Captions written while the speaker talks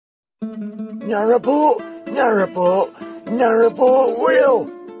Narrowboat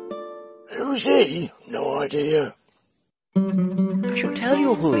Will. Who's he? No idea. I shall tell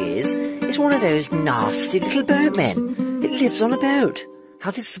you who he is. He's one of those nasty little boatmen that lives on a boat.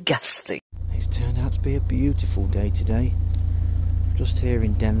 How disgusting. It's turned out to be a beautiful day today. Just here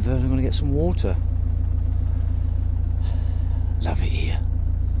in Denver, I'm going to get some water. Love it here.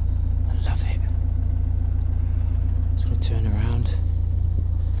 I love it. Just going to turn around.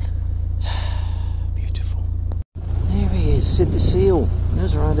 Beautiful. There he is, Sid the Seal. He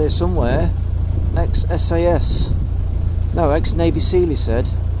was around here somewhere. Ex-SAS. No, ex-Navy SEAL, he said.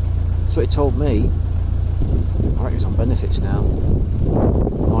 That's what he told me. I reckon he's on benefits now.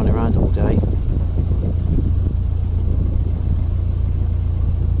 Lying around all day.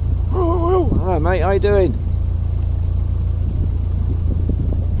 Oh, hello mate, how you doing?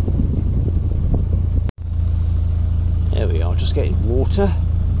 There we are, just getting water.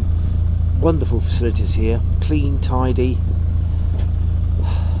 Wonderful facilities here, clean, tidy.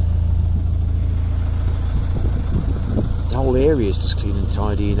 The whole area is just clean and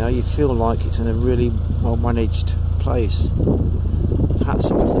tidy, you know. You feel like it's in a really well managed place.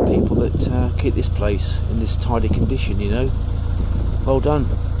 Hats off to the people that keep this place in this tidy condition, you know. Well done.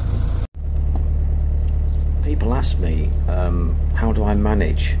 People ask me how do I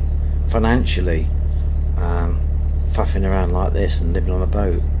manage financially faffing around like this and living on a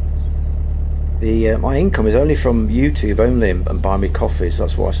boat. My income is only from YouTube only and buying me coffees.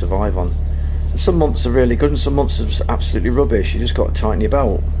 That's what I survive on. And some months are really good and some months are absolutely rubbish. You just got to tighten your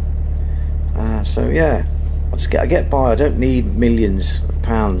belt. So yeah, I get by. I don't need millions of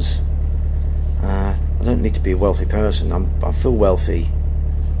pounds. I don't need to be a wealthy person. I feel wealthy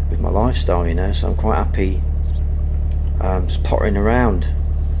with my lifestyle, you know, so I'm quite happy just pottering around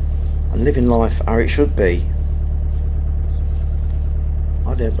and living life how it should be.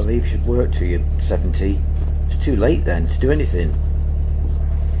 I don't believe you should work till you're 70. It's too late then to do anything.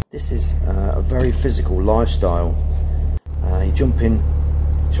 This is a very physical lifestyle. You jump in,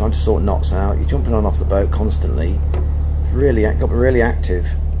 trying to sort knots out. You're jumping on and off the boat constantly. It's really got me really active.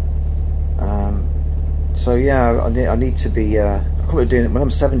 So yeah, I need to be. I'm probably doing it when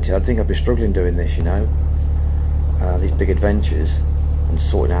I'm 70. I think I'd be struggling doing this, you know. These big adventures and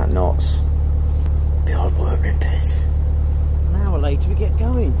sorting out knots. Be hard work, Rippers. An hour later we get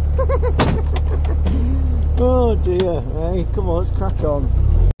going. Oh dear, hey, come on, let's crack on.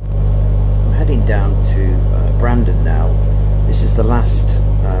 I'm heading down to Brandon now. This is the last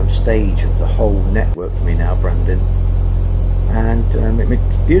stage of the whole network for me now, Brandon. And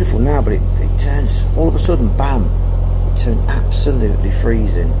it's beautiful now, but it turns, all of a sudden, bam, it turned absolutely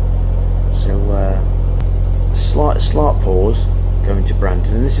freezing. So slight pause going to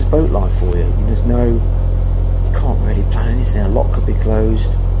Brandon, and this is boat life for you. There's no, you can't really plan anything. A lock could be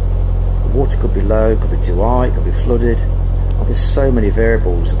closed, the water could be low, it could be too high, it could be flooded. Oh, there's so many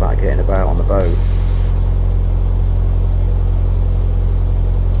variables about getting about on the boat.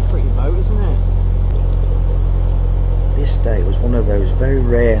 Pretty boat, isn't it? This day was one of those very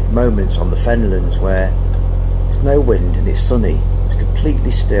rare moments on the Fenlands where there's no wind and it's sunny. It's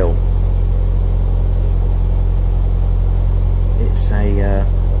completely still. It's a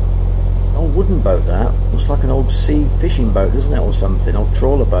old wooden boat, that looks like an old sea fishing boat, doesn't it, or something, old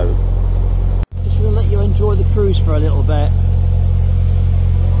trawler boat. Just going to let you enjoy the cruise for a little bit.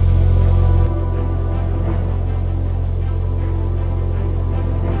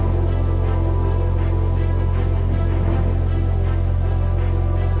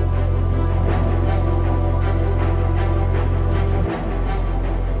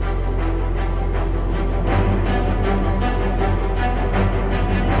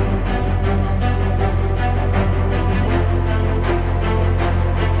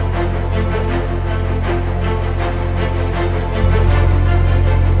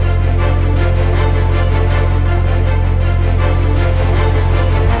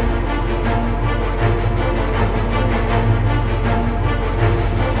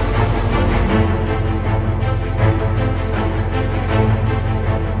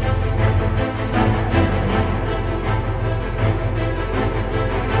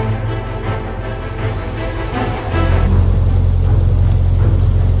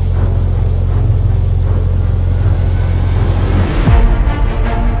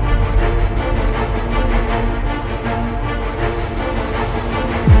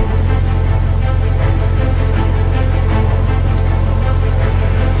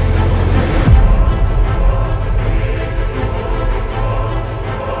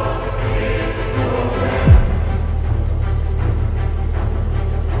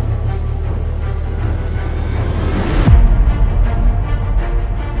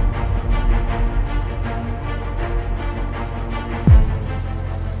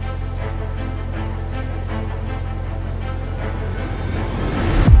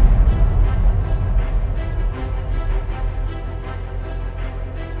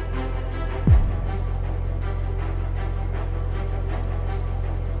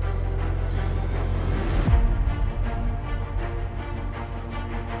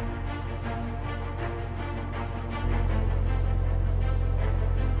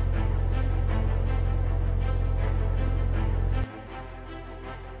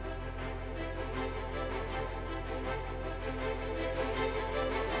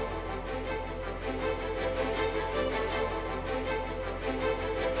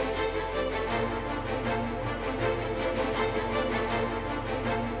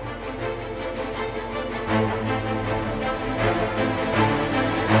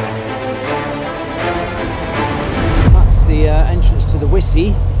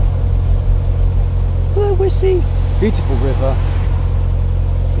 Wissy. Hello, Wissy. Beautiful river.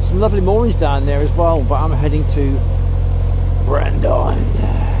 There's some lovely moorings down there as well, but I'm heading to Brandon.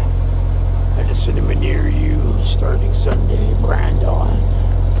 At a cinema near you starting Sunday, Brandon.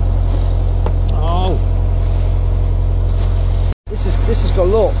 Oh. This has got,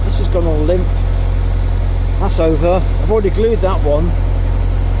 look, this has gone all limp. That's over. I've already glued that one.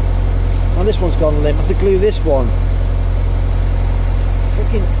 And this one's gone limp. I have to glue this one.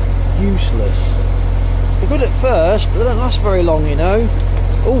 Freaking useless. They're good at first, but they don't last very long, you know.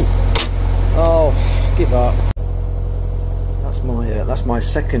 Oh, give up. That's my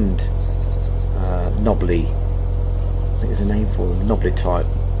second knobbly. I think there's a name for them. Knobbly type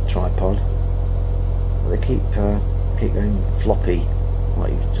tripod. But they keep going floppy,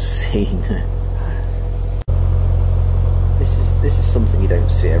 like you've just seen. This is something you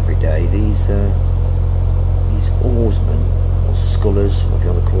don't see every day. These oarsmen or scullers, whatever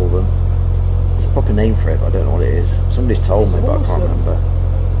you want to call them. There's a proper name for it, but I don't know what it is. Somebody's told me, but I can't remember.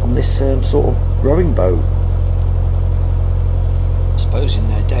 On this sort of rowing boat. I suppose in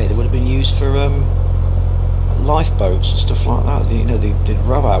their day they would have been used for lifeboats and stuff like that. You know, they'd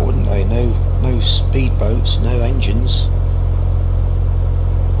row out, wouldn't they? No speedboats, no engines.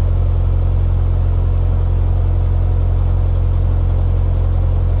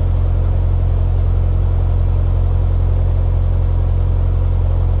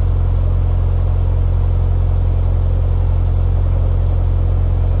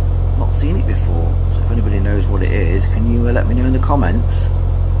 Seen it before, so if anybody knows what it is, can you let me know in the comments?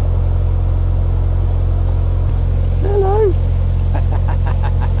 Hello.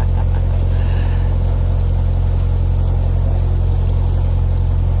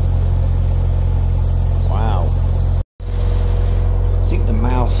 Wow. I think the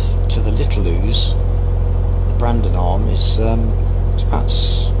mouth to the Little Ouse, the Brandon arm, is it's about,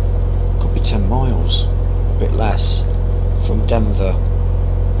 could be 10 miles, a bit less, from Denver.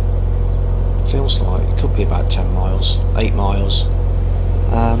 Feels like it could be about 10 miles, 8 miles.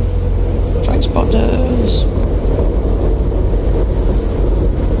 Train spotters.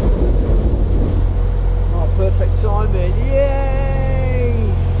 Oh, perfect timing!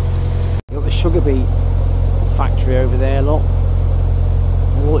 Yay! You got the sugar beet factory over there, look.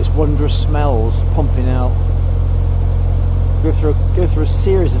 All its wondrous smells pumping out. Go through a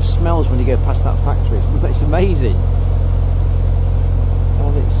series of smells when you go past that factory. It's amazing.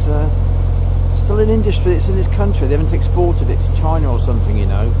 And it's still an industry that's in this country. They haven't exported it to China or something, you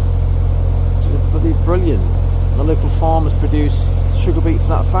know. It's bloody brilliant. The local farmers produce sugar beet for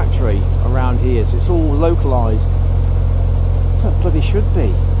that factory around here, so it's all localised. That's how it bloody should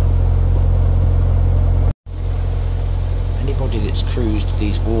be. Anybody that's cruised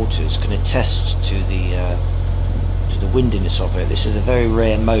these waters can attest to the windiness of it. This is a very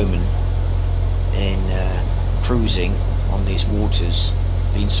rare moment in cruising on these waters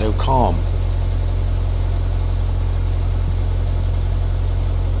being so calm.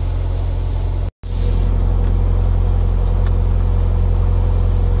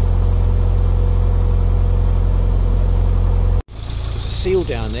 Seal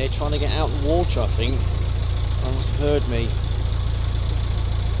down there trying to get out the water, I think. I must have heard me.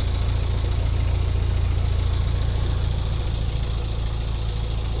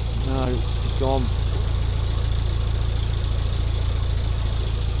 No, he's gone.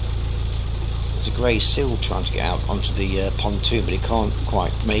 There's a grey seal trying to get out onto the pontoon, but he can't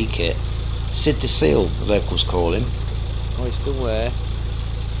quite make it. Sid the Seal, the locals call him. Oh, he's still there.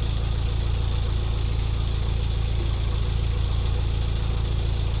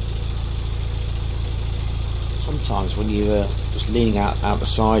 Sometimes when you're just leaning out the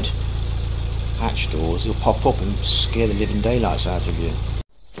side hatch doors, he'll pop up and scare the living daylights out of you.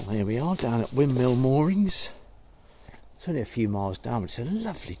 Well, here we are down at Windmill Moorings. It's only a few miles down, but it's a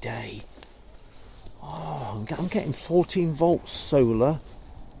lovely day. Oh, I'm getting 14 volts solar.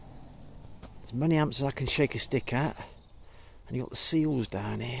 As many amps as I can shake a stick at. And you've got the seals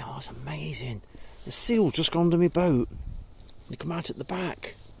down here. Oh, it's amazing. The seals just gone to my boat. They come out at the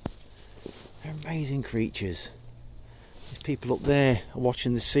back. They're amazing creatures. There's people up there are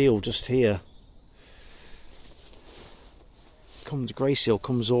watching the seal just here. The grey seal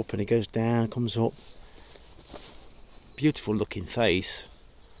comes up and he goes down, comes up. Beautiful looking face.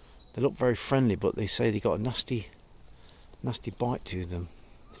 They look very friendly, but they say they got a nasty bite to them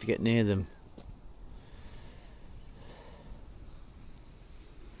if you get near them.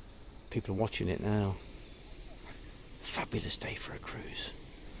 People are watching it now. Fabulous day for a cruise.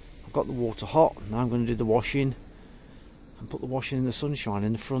 I've got the water hot. Now I'm going to do the washing and put the washing in the sunshine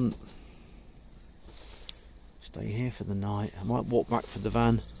in the front. It's stay here for the night. I might walk back for the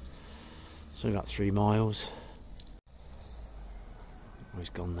van. It's only about 3 miles. Oh, he's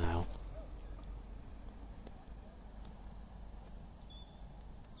gone now.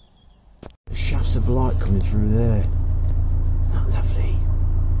 The shafts of light coming through there. Not lovely.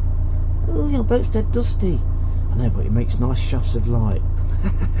 Oh, your boat's dead dusty. I know, but it makes nice shafts of light.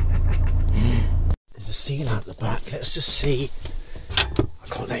 There's a seal out the back. Let's just see. I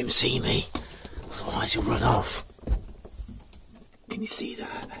can't let him see me, otherwise he'll run off. Can you see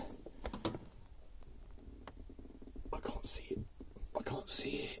that? I can't see it. I can't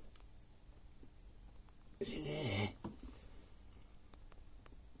see it. Is it there?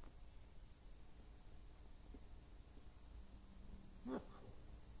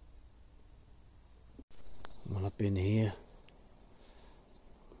 Well, I've been here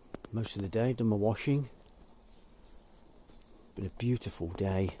most of the day, done my washing. Been a beautiful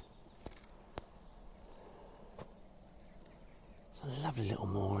day. It's a lovely little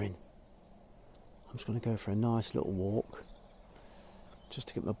mooring. I'm just going to go for a nice little walk just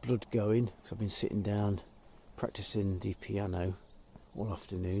to get my blood going, because I've been sitting down practicing the piano all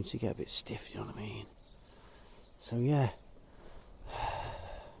afternoon, so you get a bit stiff, you know what I mean? So yeah,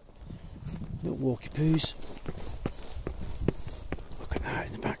 little walkie poos. Look at that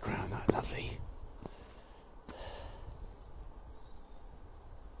in the background, that's lovely.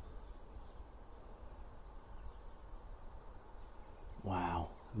 Wow,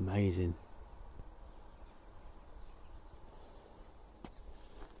 amazing.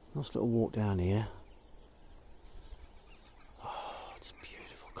 Nice little walk down here. Oh, it's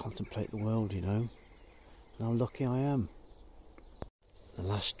beautiful. Contemplate the world, you know. And how lucky I am. The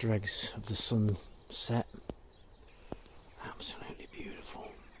last dregs of the sunset. Absolutely beautiful.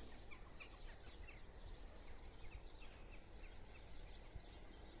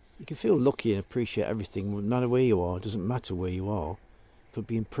 You can feel lucky and appreciate everything, no matter where you are. It doesn't matter where you are. You could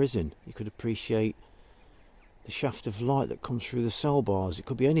be in prison. You could appreciate the shaft of light that comes through the cell bars. It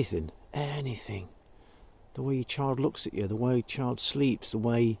could be anything. Anything. The way your child looks at you, the way your child sleeps, the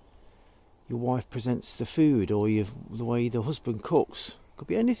way your wife presents the food, or the way the husband cooks. It could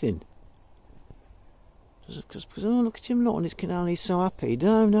be anything. Just because, oh, look at him not on his canal, he's so happy.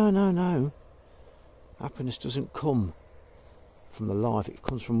 No, no, no, no. Happiness doesn't come from the life, it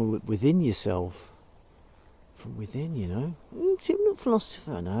comes from within yourself. From within, you know. I'm not a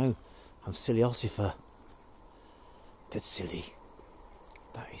philosopher, no. I'm silly-ossifer. That's silly.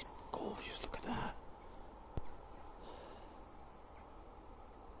 That is gorgeous, look at that.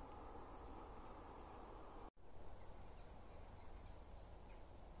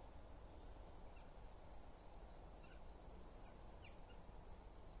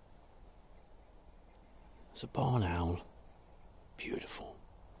 It's a barn owl. Beautiful.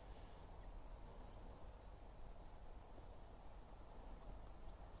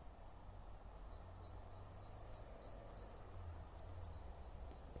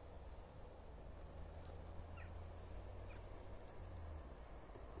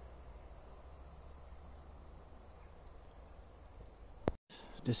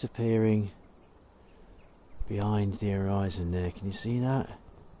 Disappearing behind the horizon there, can you see that?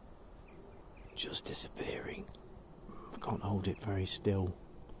 Just disappearing. I can't hold it very still.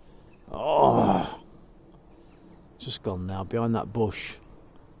 Oh, just gone now, behind that bush.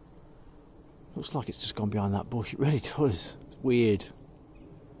 Looks like it's just gone behind that bush, it really does. It's weird.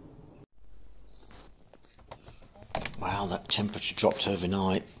 Wow, that temperature dropped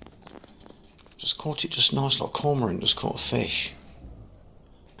overnight. Just caught it, just nice like cormorant, just caught a fish.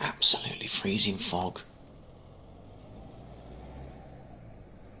 Absolutely freezing fog.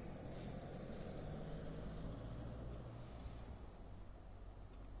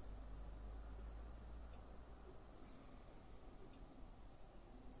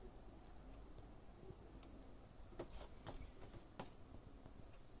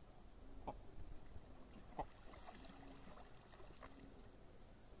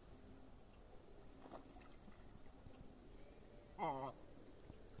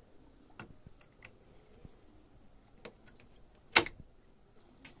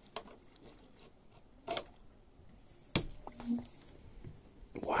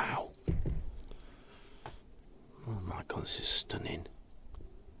 Wow. Oh my God, this is stunning.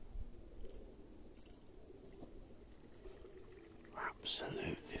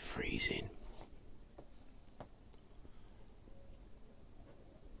 Absolutely freezing.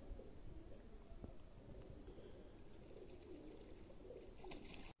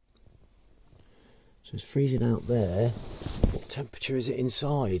 So it's freezing out there. What temperature is it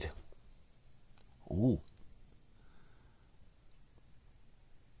inside? Ooh.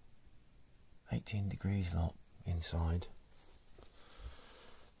 18 degrees, lot. inside.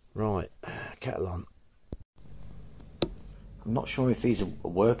 Right, kettle on. I'm not sure if these are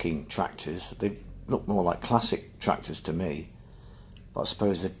working tractors. They look more like classic tractors to me. But I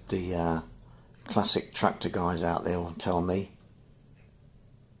suppose the classic tractor guys out there will tell me.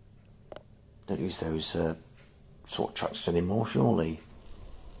 Don't use those sort of tractors anymore, surely.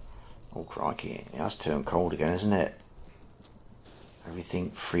 Oh crikey, it has turned cold again, isn't it?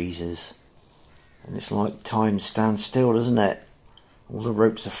 Everything freezes. And it's like time stands still, doesn't it? All the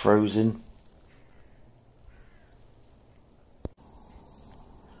ropes are frozen.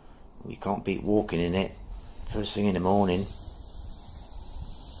 You can't beat walking in it first thing in the morning.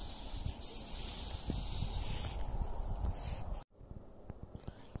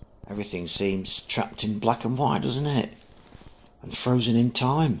 Everything seems trapped in black and white, doesn't it? And frozen in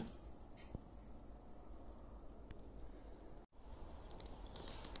time.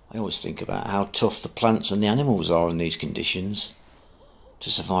 I always think about how tough the plants and the animals are in these conditions to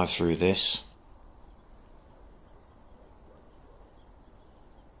survive through this.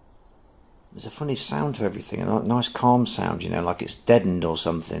 There's a funny sound to everything, a nice calm sound, you know, like it's deadened or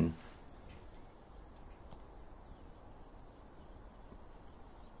something.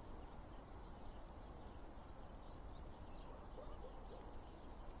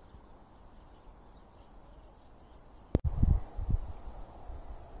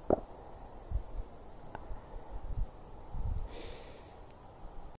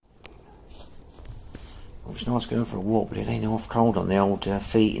 Well, it's nice going for a walk, but it ain't half cold on the old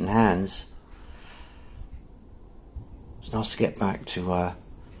feet and hands. It's nice to get back to a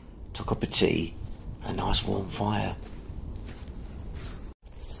cup of tea and a nice warm fire.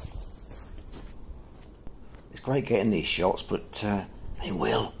 It's great getting these shots, but hey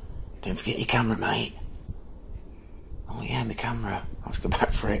Will, don't forget your camera, mate. Oh yeah, my camera. Let's go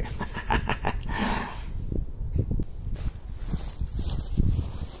back for it.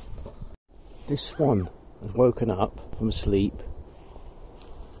 This swan has woken up from sleep.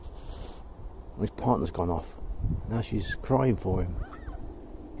 His partner's gone off. Now she's crying for him.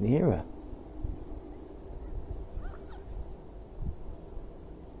 Can you hear her?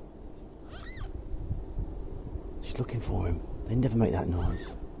 She's looking for him. They never make that noise.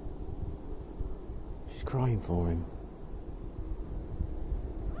 She's crying for him.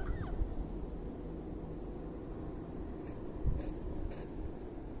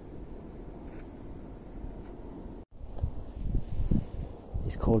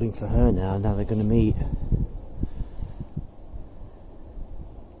 He's calling for her now. Now they're going to meet.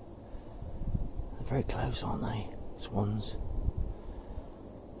 Very close, aren't they? Swans.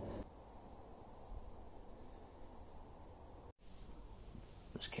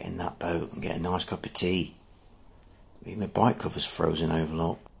 Let's get in that boat and get a nice cup of tea. Even my bike cover's frozen over,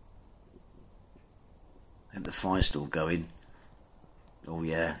 look. And the fire's still going. Oh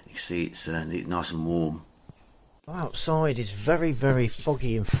yeah, you see it's nice and warm. Outside is very, very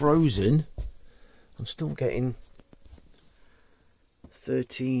foggy and frozen. I'm still getting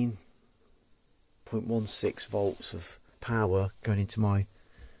 13.16 volts of power going into my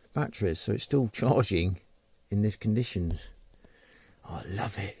batteries, so it's still charging in these conditions. Oh, I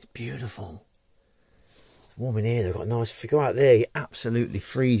love it. It's beautiful. It's warm in here. They've got nice. If you go out there, you absolutely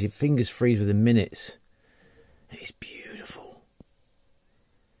freeze. Your fingers freeze within minutes. It's beautiful.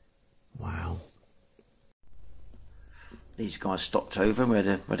 Wow. These guys stopped over. We had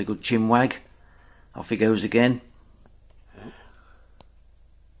a good chinwag. Off he goes again.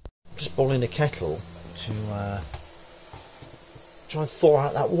 Just boiling a kettle to try and thaw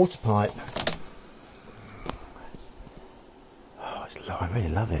out that water pipe. Oh, I really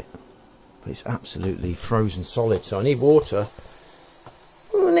love it, but it's absolutely frozen solid. So I need water.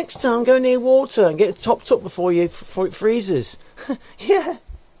 Well, next time, go near water and get it topped up before it freezes. Yeah.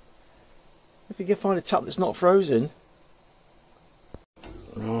 If you can find a tap that's not frozen.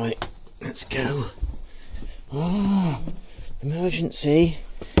 Right, let's go. Oh, emergency.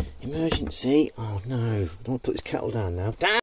 Emergency. Oh no, I don't want to put this kettle down now. Damn!